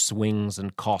huge swings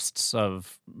and costs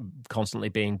of constantly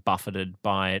being buffeted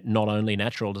by not only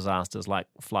natural disasters like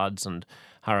floods and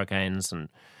hurricanes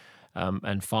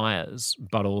and fires,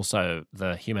 but also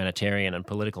the humanitarian and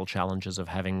political challenges of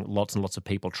having lots and lots of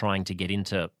people trying to get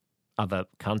into other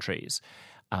countries.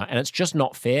 And it's just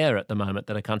not fair at the moment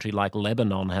that a country like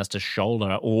Lebanon has to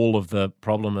shoulder all of the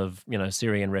problem of,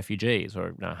 Syrian refugees,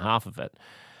 or half of it.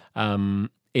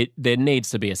 There needs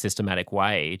to be a systematic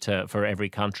way for every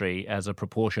country, as a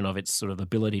proportion of its sort of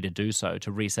ability to do so,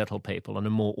 to resettle people in a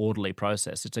more orderly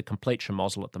process. It's a complete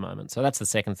schmozzle at the moment. So that's the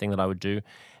second thing that I would do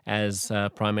as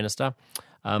Prime Minister.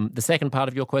 The second part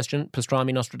of your question,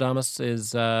 Pastrami Nostradamus,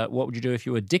 is what would you do if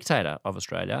you were dictator of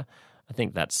Australia? I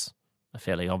think that's a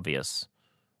fairly obvious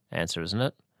answer, isn't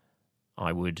it?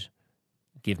 I would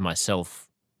give myself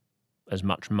as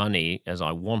much money as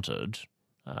I wanted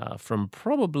from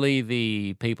probably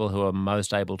the people who are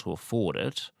most able to afford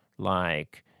it,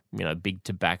 like, big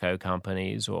tobacco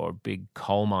companies or big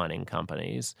coal mining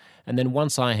companies. And then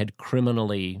once I had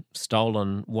criminally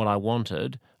stolen what I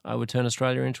wanted, I would turn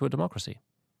Australia into a democracy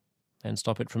and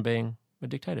stop it from being a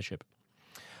dictatorship.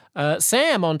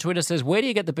 Sam on Twitter says, where do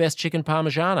you get the best chicken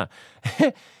parmigiana?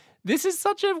 This is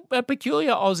such a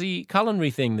peculiar Aussie culinary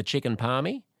thing, the chicken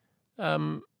parmy.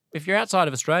 If you're outside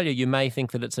of Australia, you may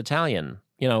think that it's Italian.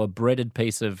 A breaded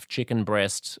piece of chicken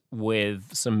breast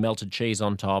with some melted cheese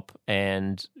on top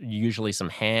and usually some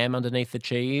ham underneath the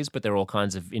cheese, but there are all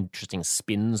kinds of interesting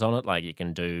spins on it. Like you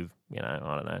can do, I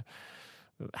don't know,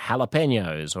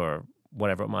 jalapenos or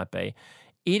whatever it might be.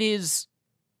 It is,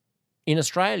 in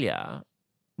Australia,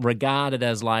 regarded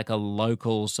as like a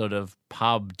local sort of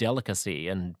pub delicacy,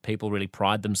 and people really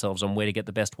pride themselves on where to get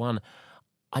the best one.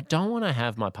 I don't want to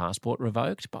have my passport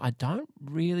revoked, but I don't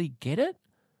really get it.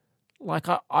 Like,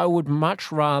 I would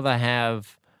much rather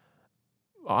have,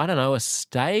 I don't know, a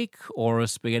steak or a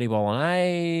spaghetti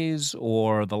bolognese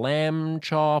or the lamb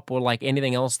chop or like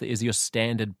anything else that is your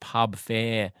standard pub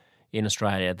fare in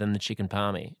Australia than the chicken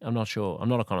parmy. I'm not sure. I'm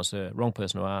not a connoisseur. Wrong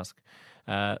person to ask.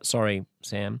 Sorry,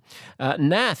 Sam.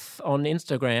 Nath on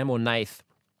Instagram, or Nath,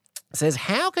 says,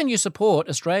 how can you support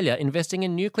Australia investing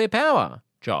in nuclear power,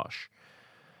 Josh?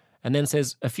 And then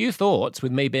says, a few thoughts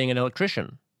with me being an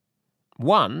electrician.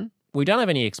 One, we don't have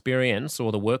any experience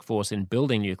or the workforce in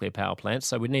building nuclear power plants,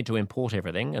 so we'd need to import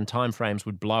everything, and timeframes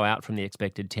would blow out from the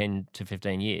expected 10 to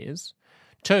 15 years.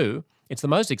 Two, it's the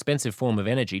most expensive form of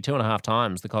energy, 2.5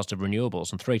 times the cost of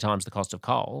renewables and 3 times the cost of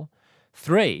coal.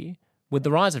 Three, with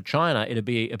the rise of China, it'd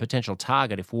be a potential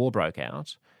target if war broke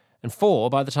out. And 4,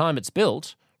 by the time it's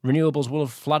built, renewables will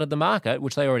have flooded the market,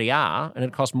 which they already are, and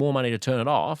it'd cost more money to turn it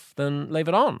off than leave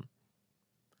it on.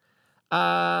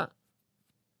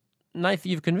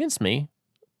 Nathan, you've convinced me.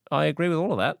 I agree with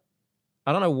all of that.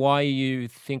 I don't know why you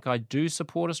think I do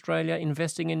support Australia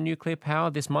investing in nuclear power.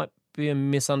 This might be a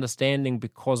misunderstanding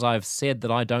because I've said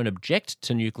that I don't object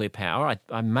to nuclear power.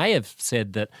 I may have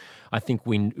said that I think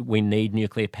we need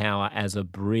nuclear power as a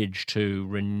bridge to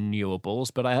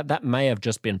renewables, but that may have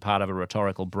just been part of a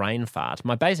rhetorical brain fart.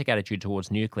 My basic attitude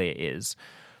towards nuclear is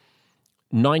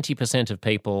 90% of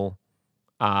people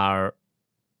have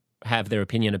their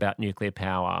opinion about nuclear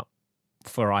power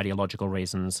for ideological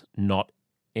reasons, not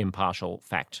impartial,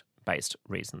 fact-based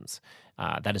reasons.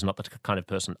 That is not the kind of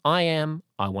person I am.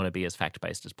 I want to be as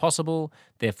fact-based as possible.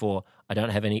 Therefore, I don't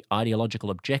have any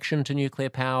ideological objection to nuclear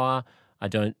power. I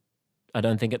don't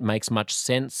think it makes much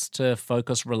sense to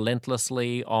focus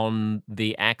relentlessly on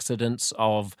the accidents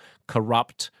of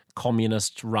corrupt,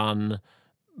 communist-run,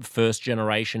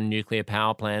 first-generation nuclear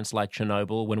power plants like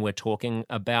Chernobyl when we're talking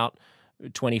about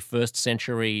 21st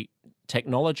century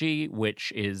technology,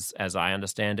 which is, as I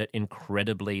understand it,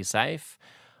 incredibly safe.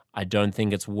 I don't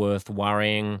think it's worth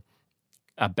worrying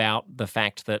about the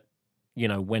fact that,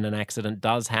 when an accident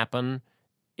does happen,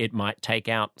 it might take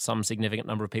out some significant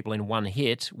number of people in one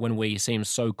hit when we seem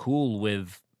so cool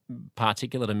with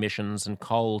particulate emissions and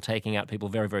coal taking out people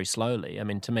very, very slowly. I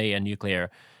mean, to me, a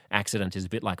nuclear accident is a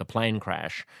bit like a plane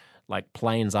crash. Like,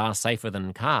 planes are safer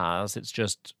than cars. It's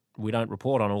just we don't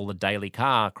report on all the daily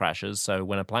car crashes. So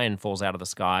when a plane falls out of the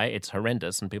sky, it's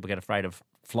horrendous and people get afraid of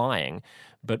flying.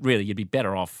 But really, you'd be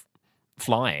better off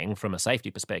flying from a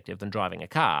safety perspective than driving a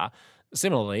car.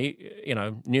 Similarly,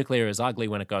 nuclear is ugly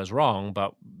when it goes wrong,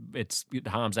 but it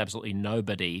harms absolutely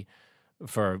nobody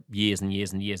for years and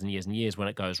years and years and years and years when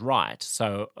it goes right.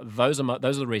 So those are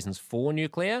the reasons for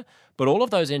nuclear. But all of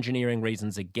those engineering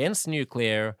reasons against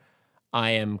nuclear,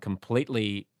 I am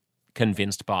completely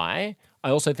convinced by. I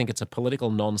also think it's a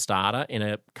political non-starter in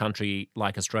a country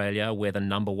like Australia where the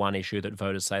number one issue that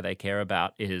voters say they care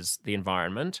about is the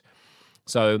environment.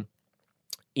 So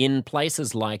In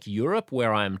places like Europe,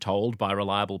 where I'm told by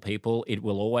reliable people it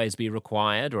will always be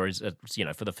required, or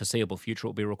for the foreseeable future it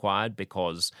will be required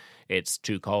because it's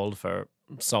too cold for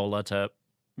solar to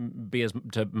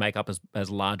make up as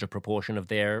large a proportion of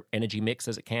their energy mix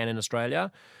as it can in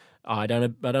Australia, I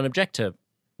don't object to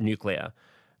nuclear.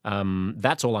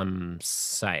 That's all I'm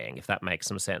saying, if that makes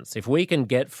some sense. If we can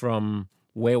get from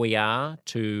where we are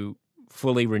to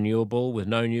fully renewable with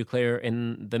no nuclear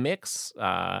in the mix,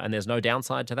 and there's no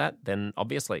downside to that, then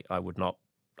obviously I would not.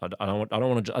 I don't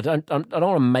want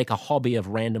to make a hobby of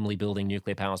randomly building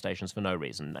nuclear power stations for no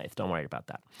reason, Nath. Don't worry about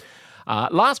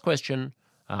that. Last question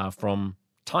from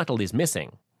Titled is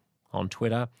Missing on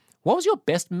Twitter. What was your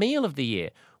best meal of the year?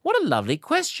 What a lovely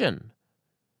question.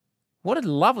 What a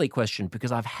lovely question,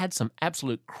 because I've had some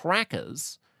absolute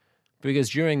crackers, because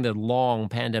during the long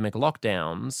pandemic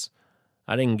lockdowns,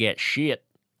 I didn't get shit,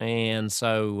 and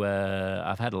so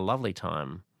I've had a lovely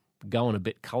time going a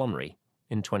bit culinary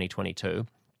in 2022.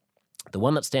 The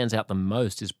one that stands out the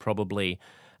most is probably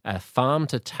a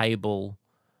farm-to-table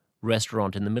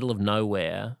restaurant in the middle of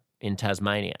nowhere in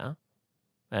Tasmania,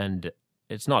 and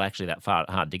it's not actually that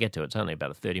hard to get to. It's only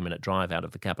about a 30-minute drive out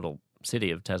of the capital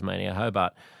city of Tasmania,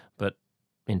 Hobart, but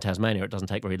in Tasmania it doesn't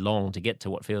take very long to get to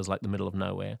what feels like the middle of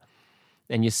nowhere.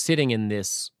 And you're sitting in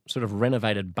this sort of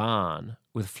renovated barn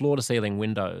with floor-to-ceiling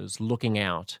windows looking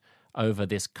out over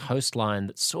this coastline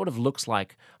that sort of looks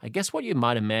like, I guess, what you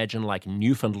might imagine like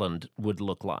Newfoundland would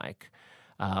look like.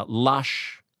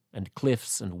 Lush and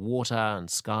cliffs and water and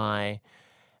sky.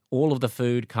 All of the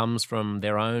food comes from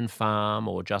their own farm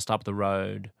or just up the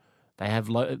road. They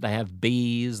have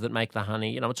bees that make the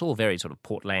honey. It's all very sort of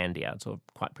Portlandia. It's all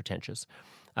quite pretentious.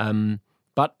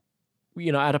 But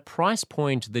at a price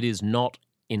point that is not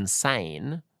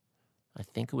insane, I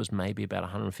think it was maybe about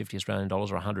 150 Australian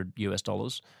dollars or 100 US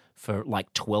dollars for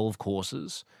like 12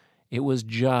 courses. It was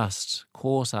just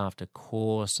course after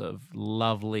course of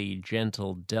lovely,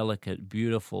 gentle, delicate,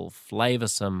 beautiful,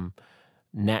 flavoursome,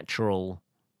 natural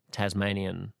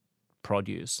Tasmanian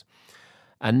produce.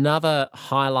 Another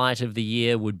highlight of the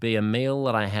year would be a meal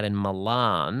that I had in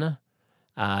Milan.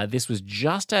 This was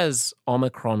just as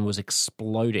Omicron was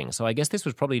exploding. So I guess this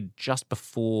was probably just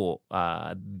before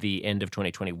the end of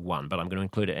 2021, but I'm going to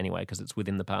include it anyway because it's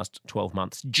within the past 12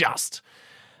 months. Just.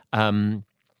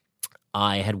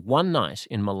 I had one night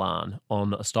in Milan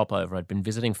on a stopover. I'd been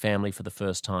visiting family for the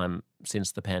first time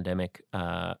since the pandemic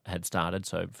had started,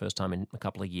 so first time in a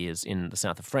couple of years in the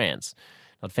south of France.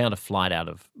 I'd found a flight out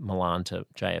of Milan to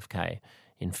JFK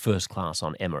in first class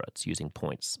on Emirates using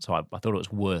points. So I thought it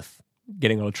was worth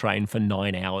getting on a train for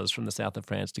 9 hours from the south of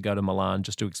France to go to Milan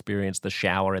just to experience the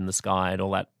shower in the sky and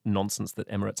all that nonsense that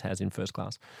Emirates has in first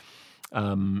class.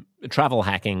 Travel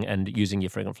hacking and using your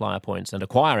frequent flyer points and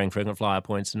acquiring frequent flyer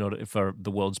points in order for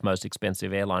the world's most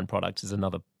expensive airline products is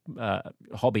another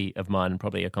hobby of mine,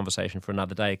 probably a conversation for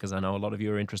another day because I know a lot of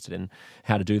you are interested in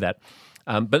how to do that.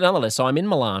 But nonetheless, so I'm in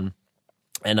Milan.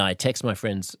 And I text my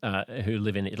friends who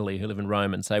live in Italy, who live in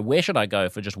Rome, and say, where should I go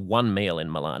for just one meal in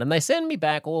Milan? And they send me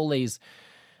back all these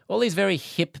very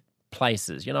hip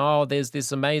places. There's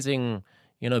this amazing,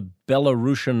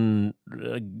 Belarusian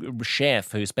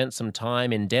chef who spent some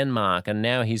time in Denmark, and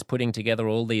now he's putting together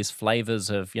all these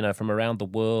flavors of, from around the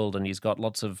world, and he's got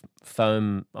lots of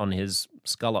foam on his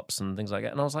scallops and things like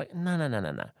that. And I was like,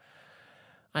 no.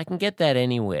 I can get that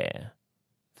anywhere.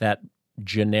 That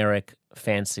generic,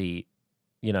 fancy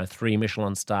 3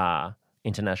 Michelin star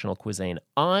international cuisine.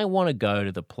 I want to go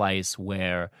to the place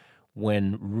where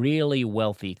when really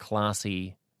wealthy,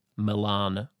 classy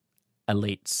Milan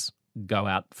elites go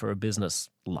out for a business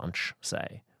lunch,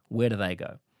 say, where do they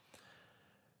go?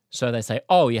 So they say,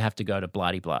 oh, you have to go to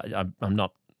blah-de-blah.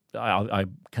 I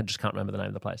just can't remember the name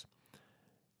of the place.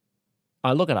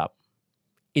 I look it up.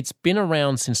 It's been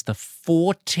around since the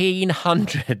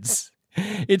 1400s.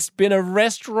 It's been a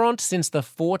restaurant since the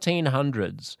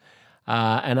 1400s.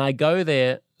 And I go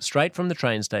there straight from the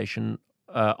train station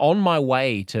on my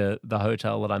way to the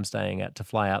hotel that I'm staying at to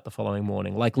fly out the following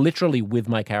morning, like literally with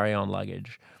my carry-on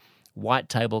luggage. White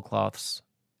tablecloths,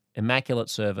 immaculate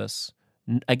service.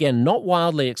 Again, not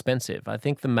wildly expensive. I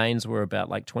think the mains were about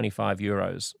like 25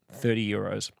 euros, 30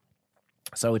 euros.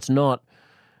 So it's not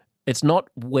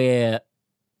where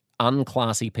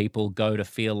unclassy people go to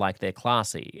feel like they're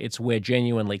classy. It's where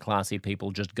genuinely classy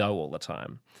people just go all the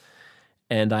time.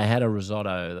 And I had a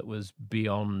risotto that was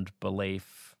beyond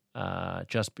belief,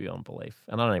 just beyond belief.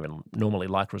 And I don't even normally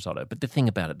like risotto. But the thing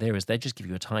about it there is they just give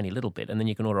you a tiny little bit and then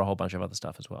you can order a whole bunch of other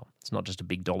stuff as well. It's not just a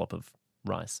big dollop of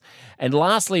rice. And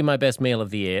lastly, my best meal of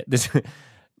the year,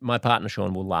 my partner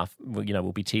Sean will laugh.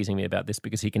 Will be teasing me about this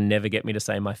because he can never get me to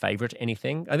say my favorite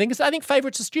anything. I think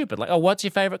favorites are stupid. Like, oh, what's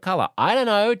your favorite color? I don't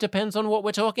know. It depends on what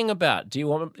we're talking about. Do you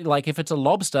want, like, if it's a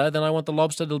lobster, then I want the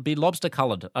lobster to be lobster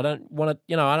colored. I don't want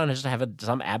to, I don't just have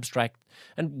some abstract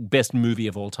and best movie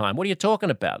of all time. What are you talking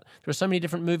about? There are so many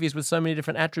different movies with so many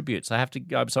different attributes.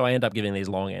 So I end up giving these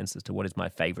long answers to what is my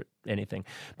favorite anything.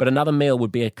 But another meal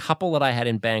would be a couple that I had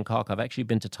in Bangkok. I've actually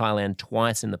been to Thailand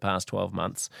twice in the past 12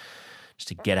 months. Just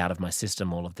to get out of my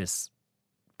system all of this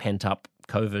pent-up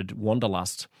COVID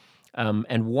wanderlust.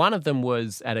 And one of them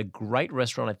was at a great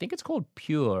restaurant. I think it's called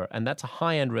Pure, and that's a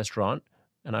high-end restaurant.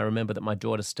 And I remember that my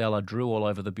daughter Stella drew all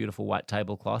over the beautiful white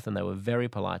tablecloth, and they were very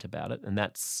polite about it. And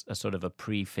that's a sort of a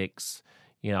prefix,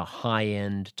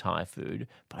 high-end Thai food.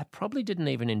 But I probably didn't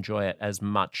even enjoy it as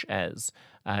much as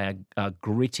a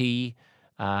gritty,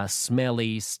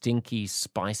 smelly, stinky,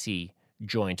 spicy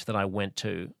joint that I went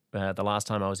to the last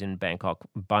time I was in Bangkok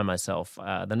by myself.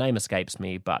 The name escapes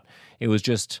me, but it was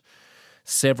just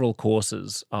several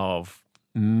courses of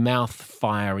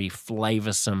mouth-fiery,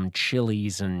 flavoursome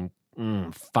chilies and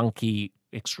funky,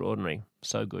 extraordinary.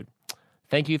 So good.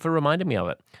 Thank you for reminding me of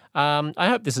it. I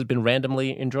hope this has been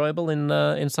randomly enjoyable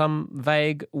in some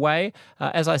vague way.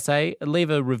 As I say, leave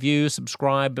a review,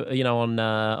 subscribe, on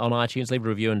iTunes, leave a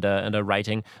review and a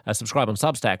rating. Subscribe on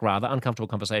Substack, rather,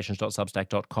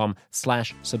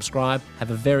 uncomfortableconversations.substack.com/subscribe.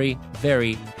 Have a very,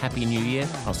 very happy New Year.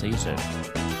 I'll see you soon.